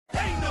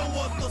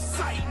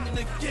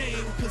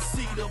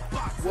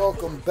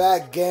Welcome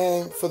back,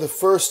 gang, for the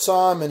first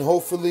time and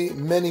hopefully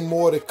many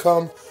more to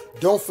come.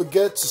 Don't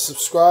forget to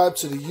subscribe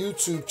to the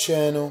YouTube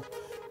channel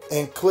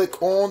and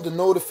click on the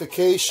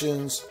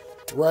notifications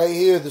right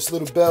here, this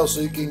little bell,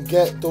 so you can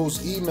get those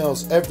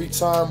emails every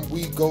time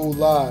we go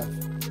live.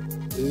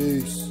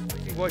 Peace.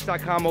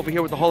 ThaBoxingvoice.com over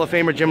here with the Hall of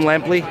Famer Jim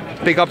Lampley.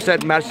 Big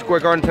upset in Madison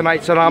Square Garden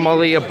tonight. Sadam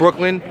Ali of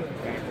Brooklyn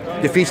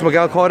defeats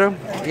Miguel Cotto.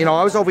 You know,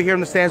 I was over here in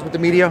the stands with the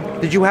media.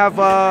 Did you have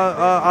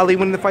Ali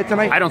winning the fight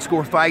tonight? I don't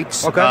score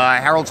fights. Okay.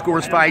 Harold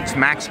scores fights.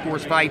 Max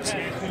scores fights.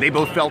 They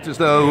both felt as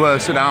though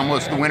Sadam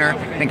was the winner.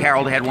 I think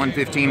Harold had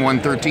 115,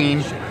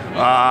 113.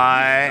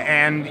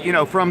 And, you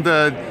know, from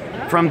the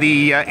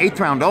 8th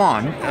round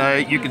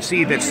on, you could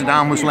see that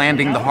Sadam was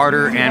landing the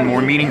harder and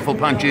more meaningful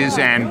punches,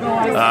 and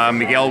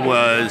Miguel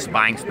was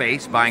buying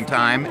space, buying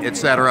time,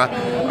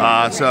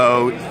 etc.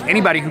 So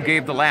anybody who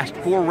gave the last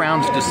 4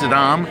 rounds to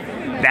Sadam,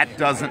 that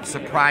doesn't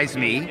surprise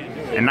me.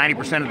 And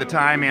 90% of the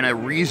time in a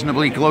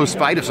reasonably close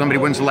fight, if somebody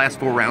wins the last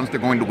 4 rounds, they're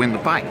going to win the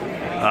fight.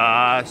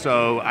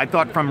 So I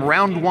thought from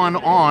round 1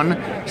 on,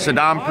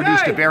 Sadam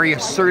produced a very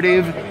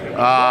assertive,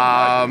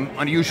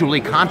 unusually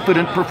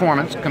confident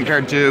performance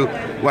compared to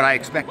what I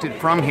expected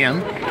from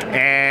him.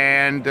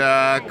 And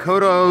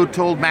Cotto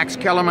told Max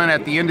Kellerman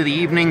at the end of the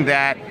evening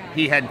that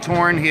he had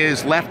torn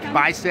his left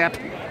bicep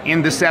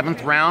in the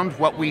 7th round.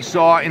 What we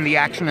saw in the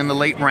action in the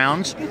late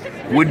rounds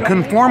would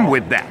conform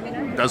with that.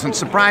 Doesn't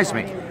surprise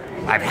me.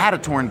 I've had a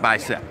torn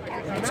bicep.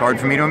 It's hard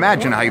for me to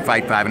imagine how you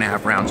fight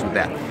 5.5 rounds with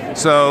that.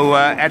 So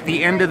at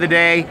the end of the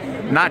day,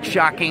 not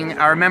shocking.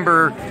 I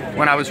remember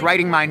when I was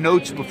writing my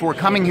notes before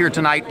coming here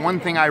tonight, one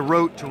thing I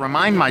wrote to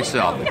remind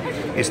myself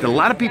is that a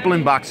lot of people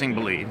in boxing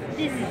believe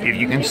if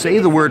you can say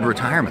the word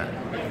retirement,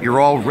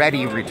 you're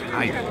already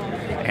retired.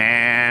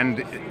 And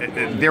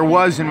there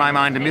was, in my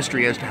mind, a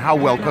mystery as to how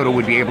well Cotto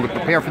would be able to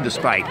prepare for this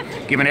fight,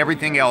 given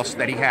everything else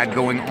that he had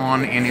going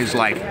on in his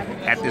life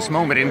at this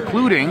moment,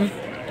 including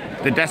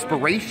the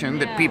desperation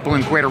that people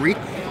in Puerto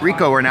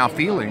Rico are now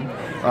feeling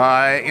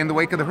in the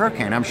wake of the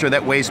hurricane. I'm sure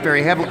that weighs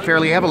fairly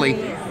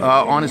heavily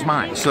on his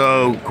mind.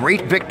 So,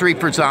 great victory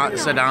for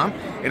Sadam.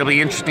 It'll be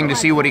interesting to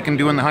see what he can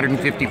do in the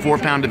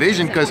 154-pound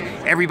division, because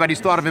everybody's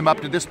thought of him up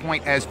to this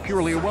point as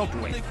purely a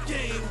welterweight.